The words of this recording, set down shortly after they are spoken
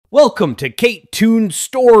Welcome to Kate Toon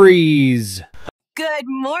Stories. Good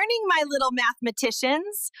morning, my little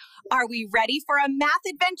mathematicians. Are we ready for a math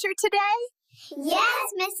adventure today?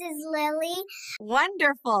 Yes, Mrs. Lily.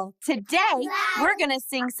 Wonderful. Today, we're going to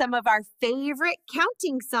sing some of our favorite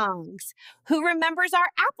counting songs. Who remembers our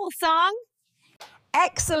apple song?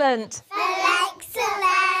 Excellent.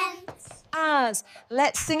 Excellent.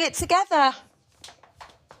 Let's sing it together.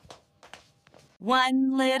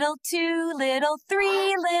 1 little, 2 little,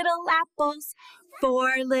 3 little apples.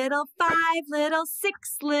 4 little, 5 little,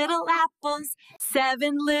 6 little apples.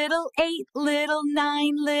 7 little, 8 little,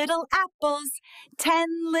 9 little apples. 10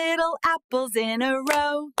 little apples in a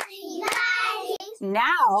row. Nice.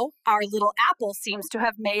 Now, our little apple seems to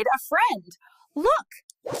have made a friend. Look,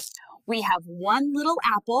 we have 1 little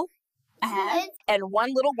apple and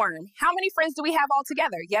 1 little worm. How many friends do we have all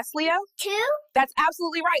together? Yes, Leo? 2. That's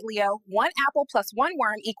absolutely right, Leo. 1 apple plus 1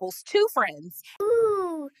 worm equals 2 friends.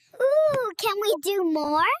 Ooh, can we do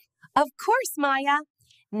more? Of course, Maya.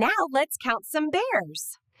 Now let's count some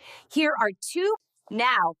bears. Here are 2.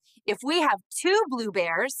 Now, if we have 2 blue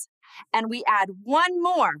bears and we add 1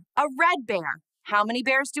 more, a red bear, how many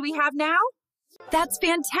bears do we have now? That's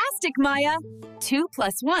fantastic, Maya. 2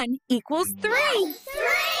 plus 1 equals 3. 3.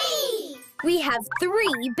 We have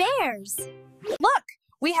 3 bears. Look,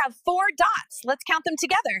 we have 4 dots. Let's count them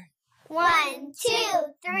together. 1, 2,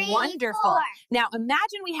 3, Wonderful. 4. Now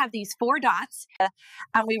imagine we have these 4 dots and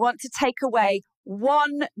we want to take away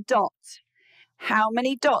 1 dot. How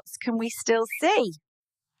many dots can we still see?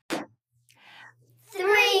 3.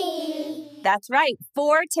 That's right.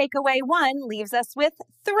 4 take away 1 leaves us with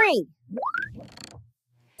 3.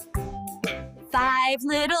 5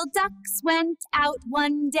 little ducks went out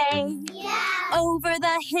one day, over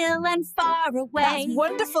the hill and far away. That's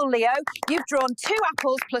wonderful, Leo. You've drawn 2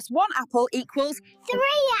 apples plus 1 apple equals 3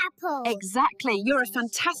 apples. Exactly. You're a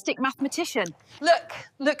fantastic mathematician. Look,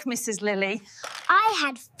 Mrs. Lily. I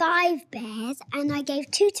had 5 bears and I gave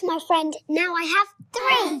 2 to my friend. Now I have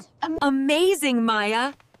 3. Amazing,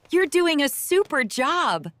 Maya. You're doing a super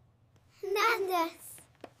job.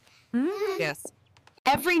 Yes.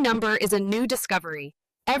 Every number is a new discovery.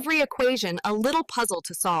 Every equation a little puzzle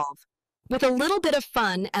to solve. With a little bit of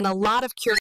fun and a lot of curiosity.